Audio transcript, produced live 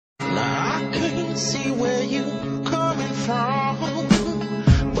can't see where you coming from,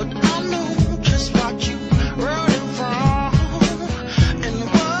 but I know just what you running from. And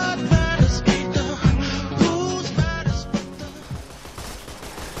what matters ain't the rules, matters but the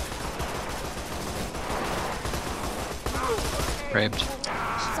Raped.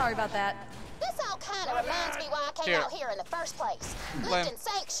 Sorry about that. This all kind of reminds me why I came out here in the first place. Lived in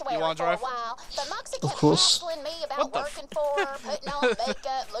sanctuary You want for to a drive? while. The Moxie kept course. hassling me about working for her, putting on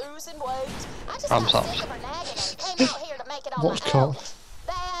makeup, losing weight. I just Problem got solved. sick of her nagging and came out here to make it on What my car? own.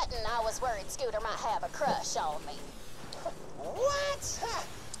 That and I was worried Scooter might have a crush on me. What?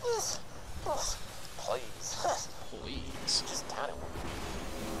 Please. Please. Just tiny one.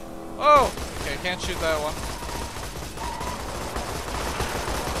 Oh! Okay, can't shoot that one.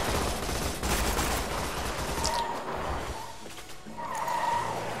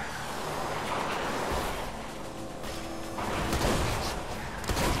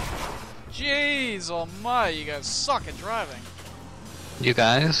 Jeez almighty, you guys suck at driving. You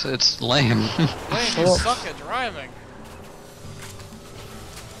guys, it's lame. Lame, you suck at driving.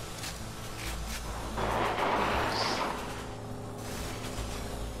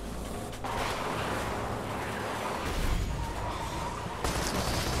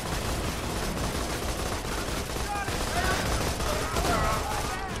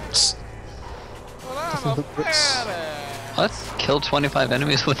 Well, I'm a badass. What? Killed 25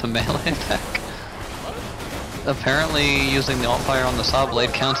 enemies with a melee attack? Apparently using the alt-fire on the saw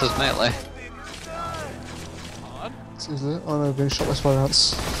blade counts as melee. Odd. Is it? Oh no, being shot by spider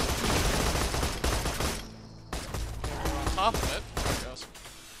ants. On top of it. There it goes.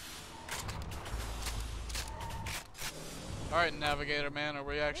 Alright, Navigator Man, are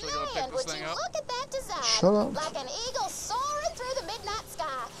we actually gonna pick Man, this would thing you up? look at that design? Shut up. Like an eagle soaring through the midnight sky.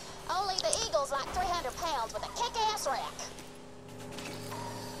 Only the eagle's like 300 pounds with a kick-ass rack.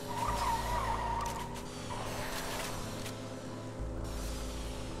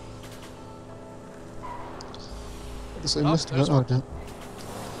 So Oh, I missed it. there's Oh, I one. didn't.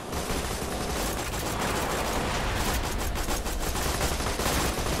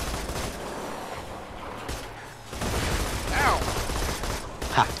 Ow!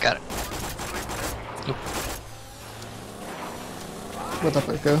 Ha, got it. Where'd that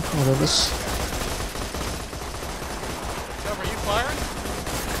bit go? Oh, there it is. Trevor, you firing?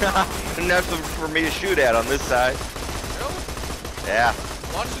 Nothing for me to shoot at on this side. Really? Yeah.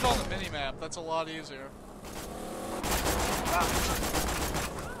 Watch it on the mini-map, that's a lot easier.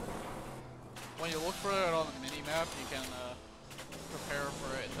 When you look for it on the mini-map, you can prepare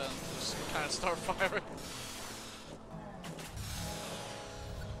for it and then just kind of start firing.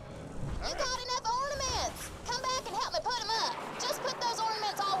 You got enough ornaments? Come back and help me put them up. Just put those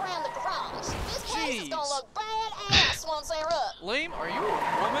ornaments all around the garage. This place is gonna Jeez. look badass once they're up. Lame, are you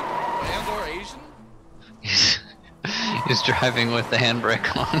a woman and or Asian? He's driving with the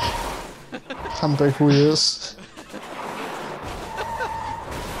handbrake on. Handbrake all years.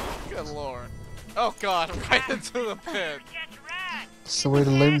 Good lord. Oh god, right into the pit. It's the way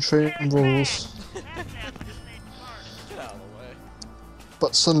the lame train rolls. Get out of the way.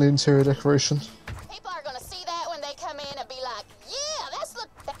 But suddenly interior decoration. People are gonna see that when they come in and be like, yeah, that's look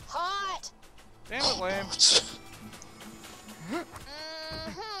hot. Damn it, lame.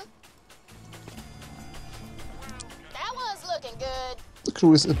 Mm-hmm. That one's looking good. Look at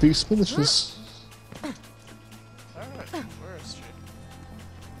all these obese miniatures. Alright, where is she?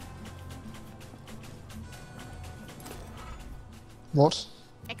 What?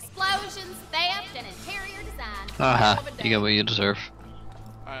 Explosions, theft, and interior design. Aha, you get what you deserve.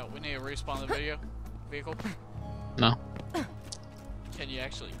 Alright, we need to respawn the video vehicle. No. Can you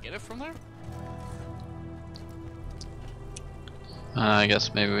actually get it from there? I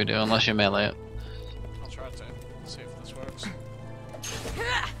guess maybe we do, unless you melee it. I'll try to. See if this works.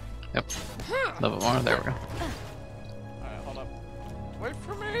 Yep. A little bit more, there we go. Alright, hold up. Wait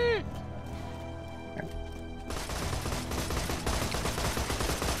for me!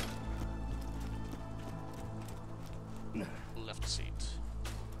 Left seat.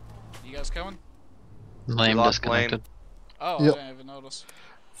 You guys coming? Lame lost Lame. disconnected. Oh, Yep. I didn't even notice.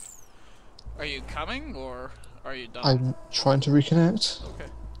 Are you coming, or are you done? I'm trying to reconnect. Okay.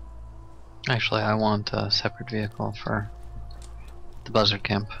 Actually, I want a separate vehicle for the buzzard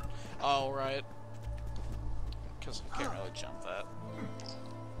camp. Oh, right. Because I can't really jump that.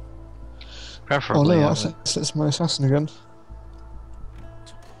 Oh Preferably, no, I it's my assassin again.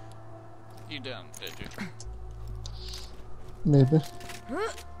 You didn't, did you? Maybe.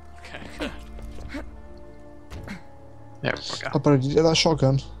 Okay, good. there we Oh, go. but did you get that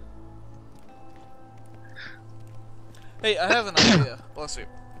shotgun? Hey, I have an idea. Bless you.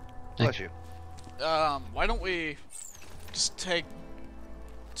 Bless you. Why don't we just take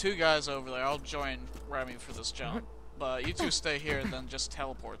 2 guys over there? I'll join Remy for this jump. But you 2 stay here and then just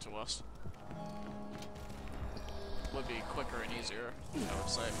teleport to us. Would be quicker and easier, I would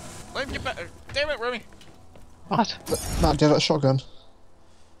say. Let him get back. Damn it, Remy! What? Matt, do you have that shotgun?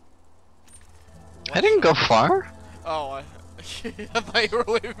 I didn't go far. Oh, I thought you were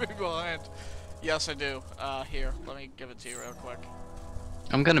leaving me behind. Yes, I do. Here, let me give it to you real quick.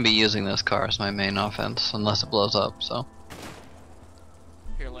 I'm gonna be using this car as my main offense, unless it blows up, so.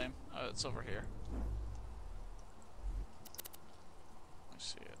 Here, lame. It's over here. I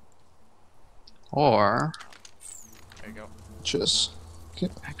see it. Or, There you go. Cheers. Okay.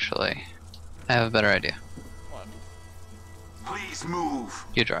 actually, I have a better idea. What? Please move.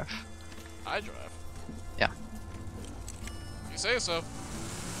 You drive. I drive. Yeah. You say so.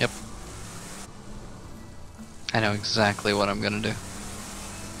 Yep. I know exactly what I'm gonna do.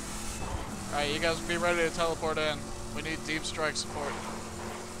 Alright, you guys be ready to teleport in. We need deep strike support.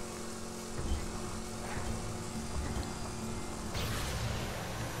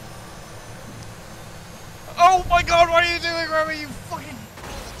 Oh my god, what are you doing, Remy? You fucking...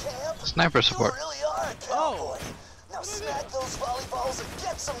 Sniper support. You really are a cowboy. Now snag those volleyballs and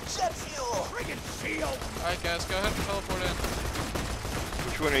get some jet fuel. Friggin' shield. Alright guys, go ahead and teleport in.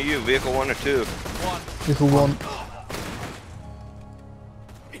 Which one are you? Vehicle 1 or 2? 1. Vehicle 1.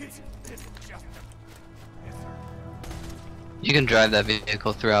 You can drive that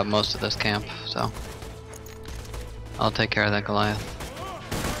vehicle throughout most of this camp, so. I'll take care of that Goliath.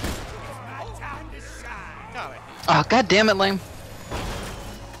 Got it. Oh, god damn it, lame.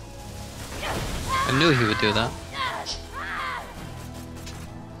 I knew he would do that.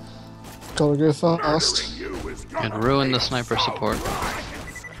 Gotta go fast. And ruin the sniper support.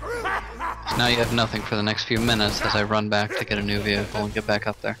 So now you have nothing for the next few minutes as I run back to get a new vehicle and get back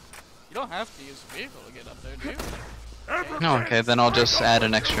up there. You don't have to use a vehicle to get up there, do you? No, okay, then I'll just add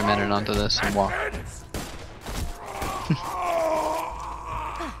an extra minute onto this and walk.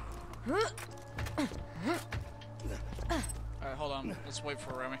 Alright, hold on. Let's wait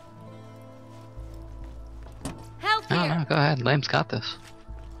for Remy. Help No, here! no, go ahead. Lame's got this.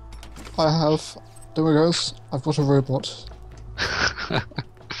 I have. There we go. I've got a robot.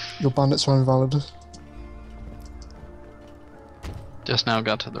 Your bandits are invalid. Just now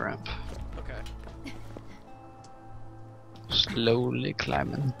got to the ramp. Okay. Slowly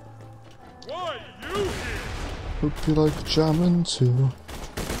climbing. Hope you like jamming too.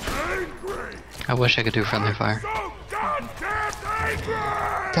 I wish I could do friendly fire.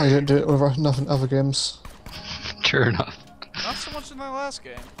 I don't do it with enough in other games. Sure enough. Not so much in that last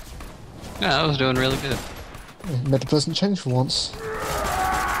game. Yeah, I was doing really good. It made a pleasant change for once.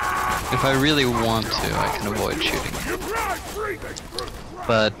 If I really want to, I can avoid shooting.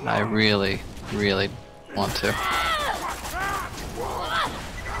 But I really, really want to.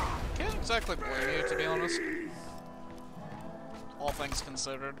 Can't exactly blame you, to be honest. All things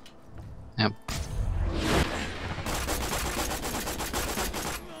considered. Yep.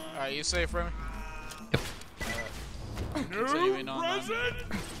 Alright, you safe, Remy? Yep. Continuing on then.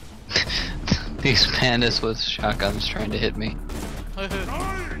 These bandits with shotguns trying to hit me.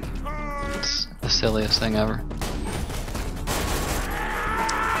 It's the silliest thing ever.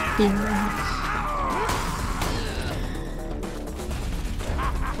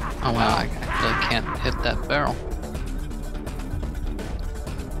 Oh wow, I really can't hit that barrel.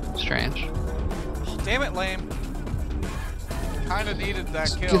 Strange. Damn it, lame. Kinda needed that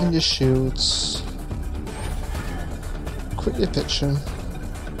Just kill. giving you shields. Quickly pitching.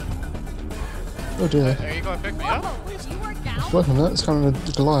 Oh dear. Are you gonna pick me up? You work out? Working on that, it's kind of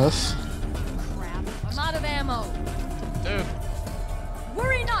a Goliath. Crap, I'm out of ammo. Dude,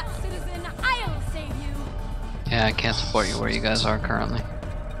 Worry not, citizen. I'll save you. Yeah, I can't support you where you guys are currently.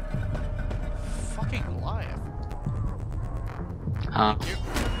 fucking Goliath. Huh. You.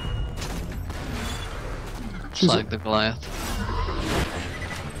 Slag the Goliath.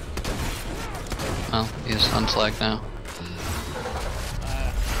 Well, he's unslagged now.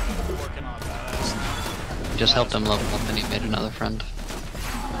 Working on badass now. Just helped him level up and he made another friend.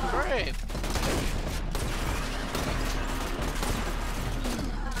 Great.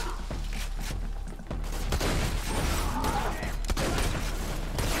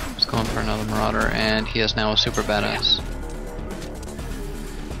 He's going for another Marauder and he is now a super badass.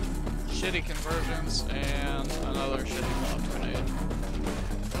 Shitty convergence and another shitty lob grenade.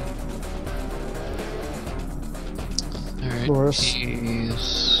 Alright, Glorious.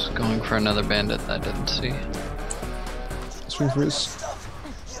 he's going for another bandit that I didn't see. Swing for his. Stuff.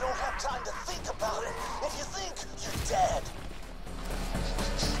 You don't have time to think about it. If you think, you're dead.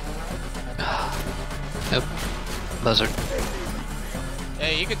 Yep. Buzzard.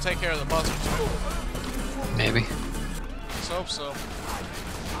 Hey, you can take care of the buzzard too. Maybe. Let's hope so.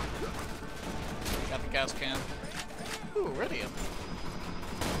 Got the gas can. Ooh, Iridium.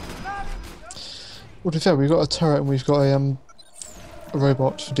 Well, to be fair, we've got a turret and we've got a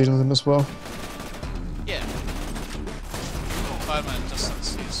robot for dealing with them as well. Yeah. 5-minute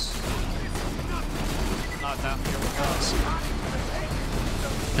distance. He's not down here with us.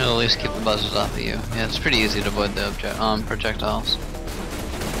 It'll at least keep the buzzers off of you. Yeah, it's pretty easy to avoid the projectiles.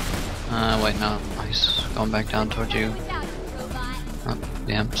 Wait, no. He's going back down towards you. Oh,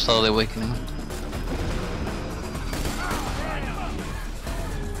 yeah, I'm slowly awakening him.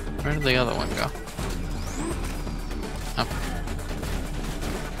 Where did the other one go? Oh.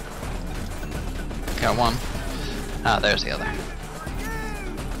 Got one. Ah, there's the other.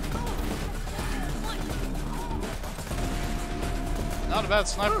 Not a bad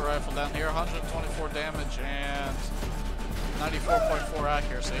sniper rifle down here. 124 damage and 94.4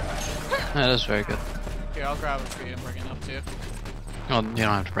 accuracy. That is very good. Here, I'll grab it for you and bring it up to you. Well, you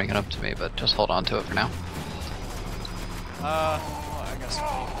don't have to bring it up to me, but just hold on to it for now. Well, I guess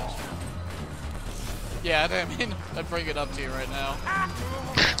I'll keep this. Yeah, I mean, I'd bring it up to you right now.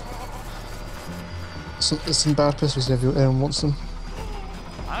 There's some bad pistols if anyone wants them.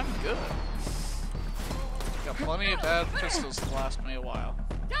 I'm good. Got plenty of bad pistols to last me a while.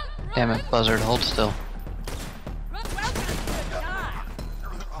 Damn it, Buzzard, hold still.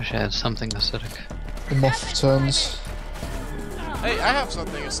 Wish I had something acidic. The moth returns. Hey, I have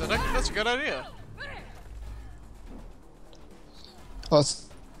something acidic. That's a good idea. Oh, is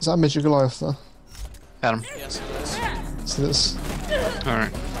that a Midget Goliath there? Got him. Yes, it is. So this.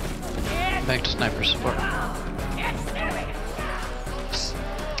 Alright. Back to sniper support.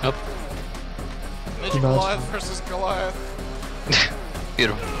 Oh. Midget Goliath versus Goliath.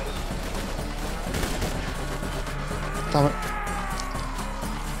 Beautiful. Damn it.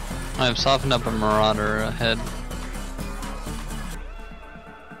 I've softened up a Marauder ahead.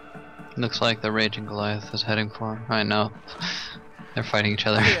 Looks like the Raging Goliath is heading for him. I know. They're fighting each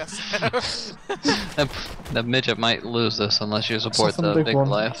other. Yes. That midget might lose this unless you support the big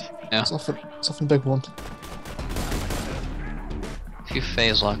Goliath. Yeah. It's often big one. If you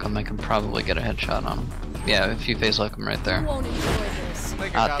phase lock him, I can probably get a headshot on him. Yeah, if you phase lock him right there.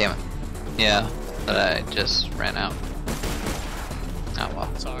 Ah, damn it. Yeah, but I just ran out. Oh well.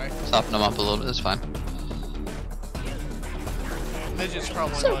 Sorry. Soften him up a little bit, it's fine. Midget's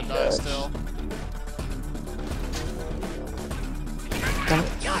probably gonna die still.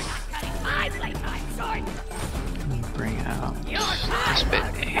 Bring it out. This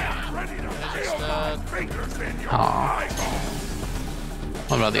baby. Midget's dead. Aww.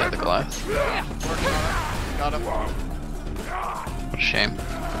 What about the other Goliath? Working on it. Got him. What a shame.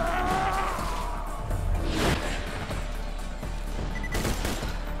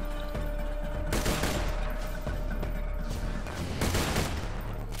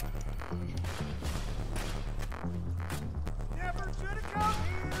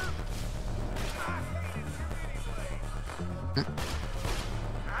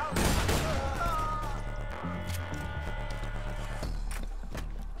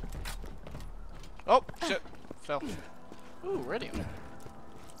 Oh, shit. Fell. Ooh, Iridium.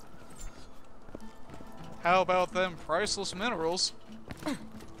 How about them priceless minerals?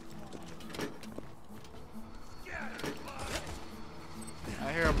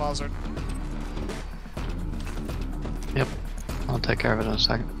 I hear a buzzard. Yep. I'll take care of it in a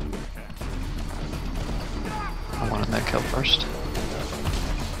second. I wanted that kill first.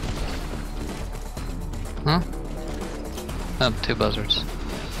 Huh? Oh, 2 buzzards.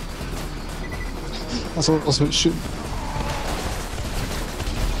 That's also it should.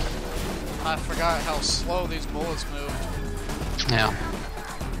 I forgot how slow these bullets move. Yeah.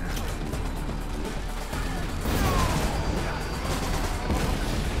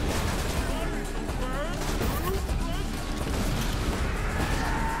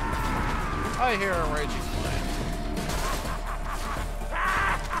 I hear a raging flame.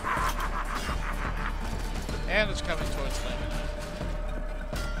 And it's coming towards me.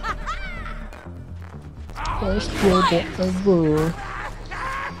 Best robot ever.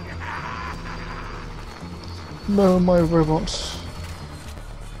 No, my robot.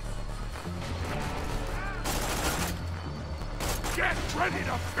 Get ready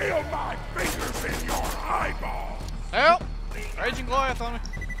to feel my fingers in your eyeball. Help! Raging Goliath on me.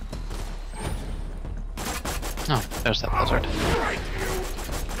 Oh, there's that buzzard.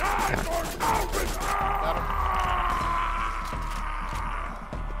 Got him.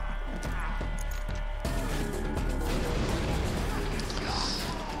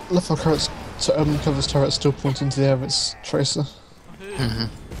 Left our carrots Cover's turret's still pointing to the air of its tracer.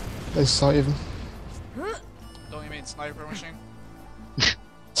 They sight even. Don't you mean sniper machine?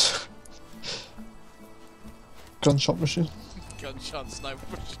 Gunshot machine. Gunshot sniper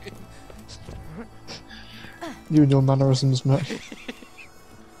machine. You and your mannerisms, Mac.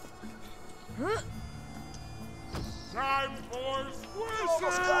 Time for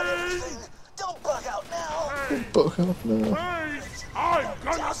Almost got everything. Don't bug out now. Book up now. Hey, I'm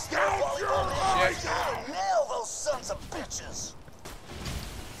gonna Douse their scalp your volleyball eyes net. out. Nail those sons of bitches.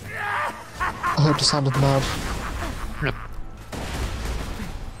 I heard the sound of mad. Yep.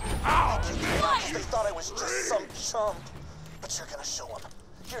 They thought I was just some chump. But you're gonna show them.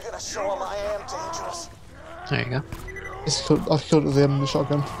 You're gonna show them I am dangerous. There you go. I've killed it with the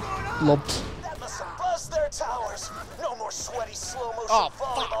shotgun. Lobbed. That must have buzzed their towers. No more sweaty slow motion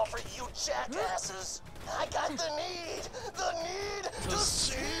volleyball for you jackasses. I got the need to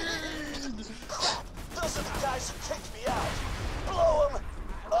SEEEED. Crap, those are the guys who kicked me out. Blow them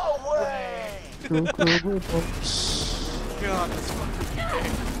away. God, that's fucking gay.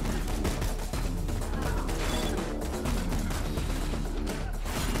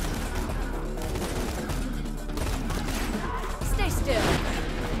 Stay still.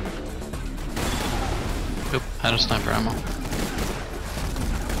 Oop, out of sniper ammo.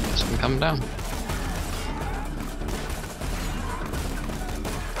 Guess I'm coming down.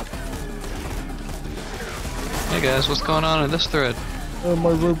 Hey guys, what's going on in this thread? Oh,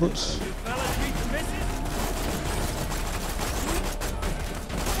 my robots.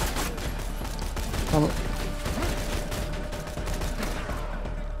 Damn it.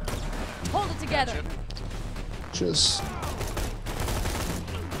 Hold it together. Cheers.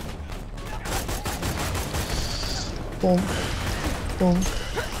 Bonk. Bonk.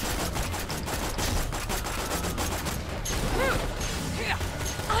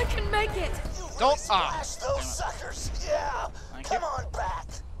 I can make it. Don't Smash those suckers. Yeah. Thank Come you. on back.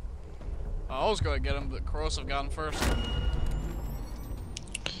 I was gonna get him, but corrosive got him first.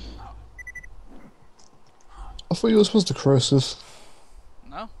 I thought you were supposed to corrosive.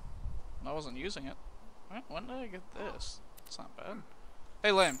 No, I wasn't using it. When did I get this? It's not bad.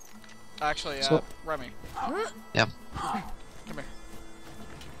 Hey, Lame. Actually, So- Remy. Yep. Come here.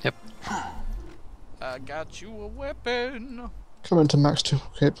 Yep. I got you a weapon. Come into max 2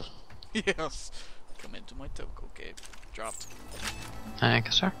 cape. Yes. Come into my typical cape. Dropped. Thank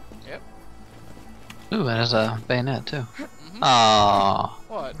you, sir. Yep. Ooh, it has a bayonet too. Aww.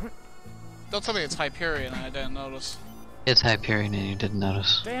 What? Don't tell me it's Hyperion and I didn't notice. It's Hyperion and you didn't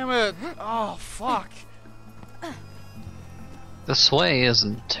notice. Damn it! Oh, fuck. The sway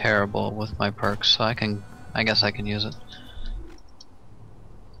isn't terrible with my perks, so I guess I can use it.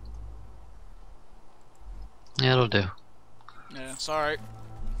 Yeah, it'll do. Yeah, it's alright.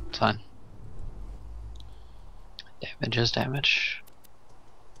 It's fine. Damage is damage.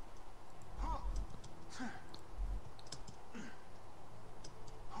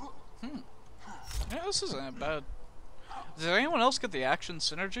 Yeah, this isn't bad. Did anyone else get the action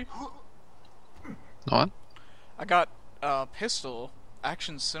synergy? What? I got pistol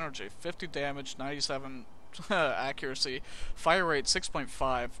action synergy, 50 damage, 97 accuracy, fire rate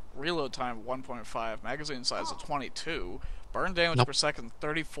 6.5, reload time 1.5, magazine size of 22, burn damage per second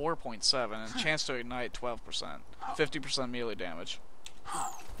 34.7, and chance to ignite 12%, 50% melee damage.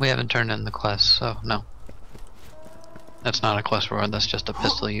 We haven't turned in the quest, so no. That's not a quest reward, that's just a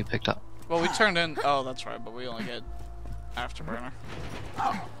pistol you picked up. Well, we turned in. Oh, that's right, but we only get afterburner.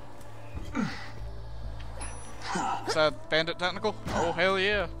 Is that bandit technical? Oh, hell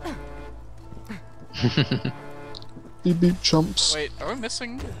yeah. Beep beep chumps. Wait, are we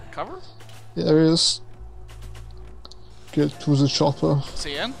missing cover? Yeah, there he is. Get towards the chopper. Is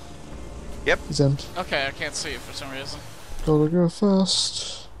he in? He's in. Okay, I can't see it for some reason. Gotta go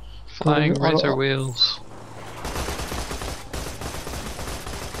fast. Flying Gotta go- razor wheels.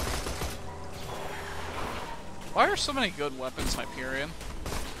 Why are so many good weapons Hyperion?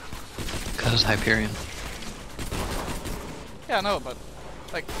 Because Hyperion. Yeah, I know, but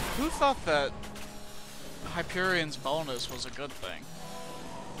like, who thought that Hyperion's bonus was a good thing?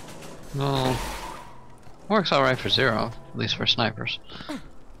 Well, works alright for zero, at least for snipers.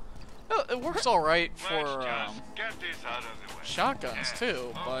 No, it works alright for shotguns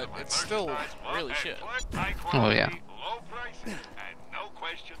too, but it's still really shit. Oh yeah.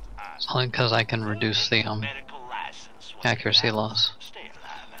 It's only because I can reduce the accuracy loss.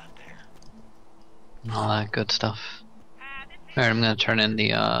 And all that good stuff. Alright, I'm gonna turn in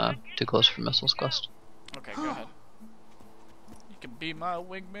the Too Close for Missiles quest. Okay, go ahead. You can be my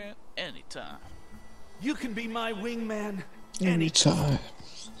wingman anytime. You can be my wingman Anytime.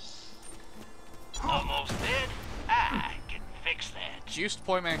 used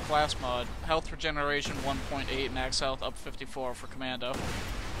point man class mod. Health regeneration 1.8, max health up 54 for commando.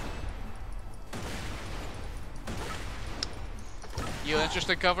 You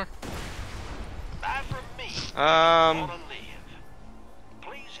interested, Cover? Let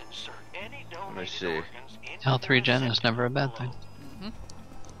me see. Health regen is never a bad thing.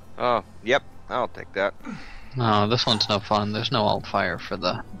 Oh, yep. I'll take that. No, this one's no fun. There's no alt fire for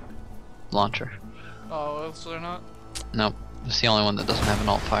the launcher. Oh, is there not? Nope. It's the only one that doesn't have an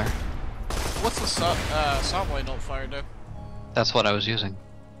alt fire. What's the saw blade alt fire do? That's what I was using.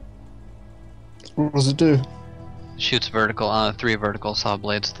 What does it do? Shoots vertical, 3 vertical saw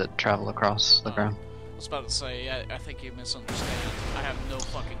blades that travel across the ground. I was about to say, I think you misunderstand. I have no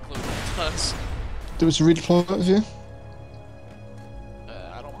fucking clue what it does. Do it to redeploy it with you?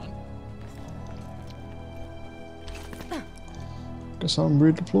 I don't mind. Guess I'm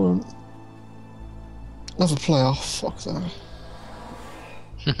redeploying. Another player. Oh, fuck that.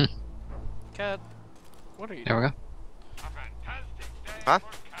 Cat, what are you There we doing? go. Huh?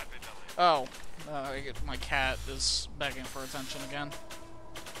 Oh, my cat is begging for attention again.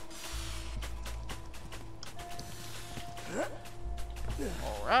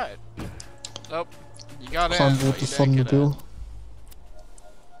 Alright. Oh, you got in, Climb but with you the didn't get in. Thunderball.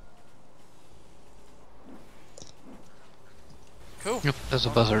 Cool. Yep, there's a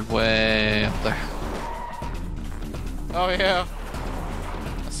buzzard way up there. Oh yeah.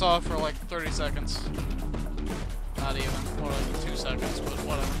 I saw it for like 30 seconds. Not even. More like 2 seconds, but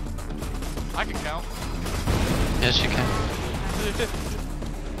whatever. I can count. Yes, you can.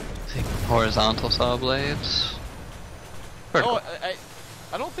 See, horizontal saw blades. Vertical. Oh,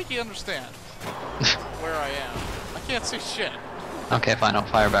 I don't think you understand where I am. I can't see shit. Okay, fine. I'll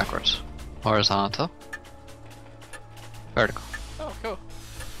fire backwards. Horizontal. Vertical. Oh, cool.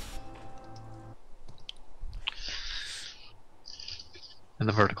 And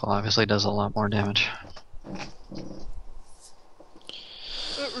the vertical obviously does a lot more damage.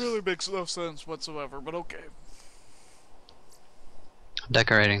 That really makes no sense whatsoever, but okay. I'm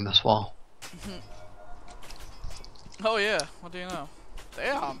decorating this wall. Oh yeah, what do you know?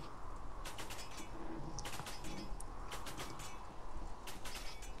 Damn!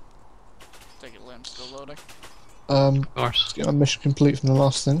 Take it, Lynn, still loading. Of course. Let's get my mission complete from the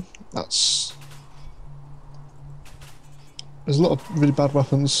last thing. That's... There's a lot of really bad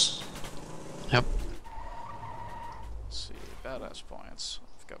weapons. Yep. Let's see, badass points.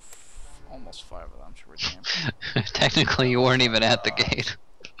 I've got almost 5 of them to redeem. Technically, you weren't even at the gate.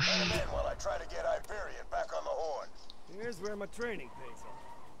 While I try to get Hyperion back on the horn. Here's where my training pays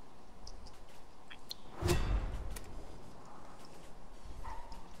off.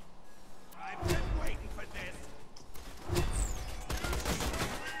 I've been waiting for this.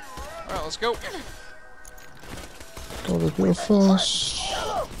 Alright, let's go. Gotta go fast.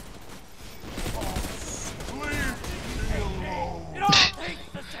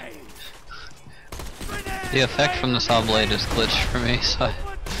 The effect from the saw blade is glitched for me, so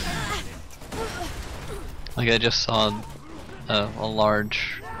I just saw a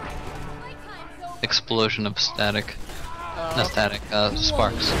large explosion of static, not static,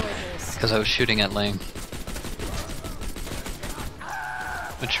 sparks, because I was shooting at Lane,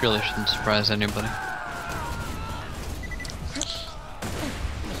 which really shouldn't surprise anybody.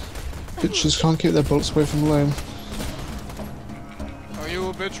 Bitches can't keep their bullets away from the lane. Are you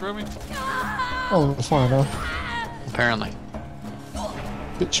a bitch, Remy? Oh, we're fine now. Apparently.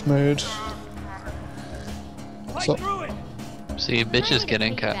 Bitch mode. What's up? See, bitches get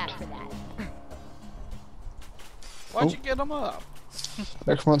incapped. Why'd you get him up?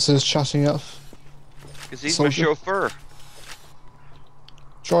 Necromancer is chatting up. Because he's my Soldier. chauffeur.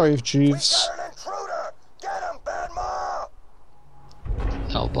 Drive, Jeeves. An intruder! Get him, Bad Ma!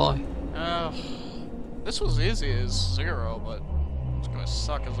 Oh boy. This was easy as 0, but it's gonna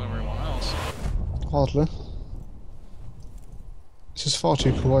suck as everyone else. Hardly. This is far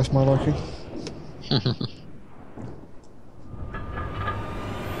too cool for my liking.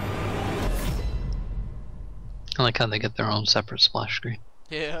 I like how they get their own separate splash screen.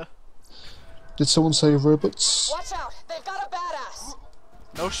 Yeah. Did someone say robots? Watch out, they've got a badass.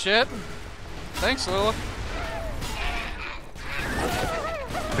 No shit. Thanks, Lila.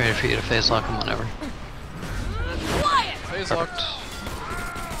 Ready for you to phase lock them whenever. Phase locked.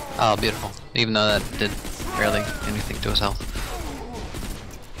 Oh, beautiful. Even though that did barely anything to his health.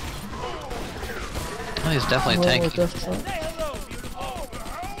 Oh, he's definitely tanky.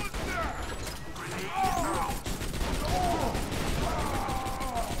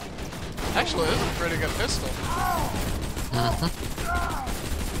 Actually, this is a pretty good pistol.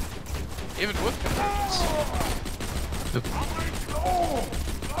 Even with convergence.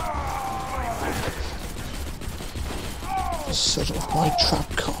 Set off my trap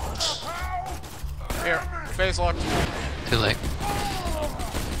card. Here, phase lock. Too late.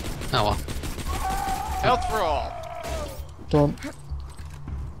 Oh well. Health for all. Don't.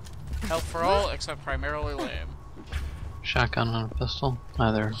 Health for all, except primarily lame. Shotgun and a pistol,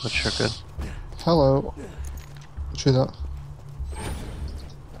 either which are good. Hello. True that.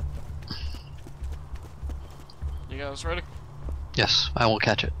 You guys ready? Yes, I will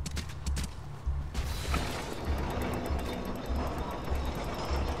catch it.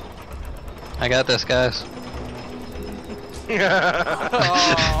 I got this, guys.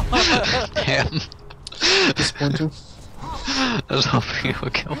 Oh. Damn. Disappointing. I was hoping it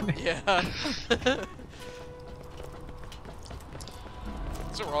would kill me. Yeah.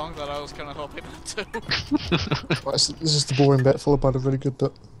 Is it wrong that I was kind of hoping not to? Right, so this is the boring bit followed by the really good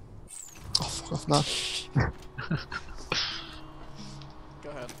bit. Oh, fuck off now. Go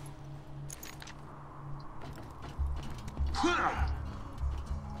ahead.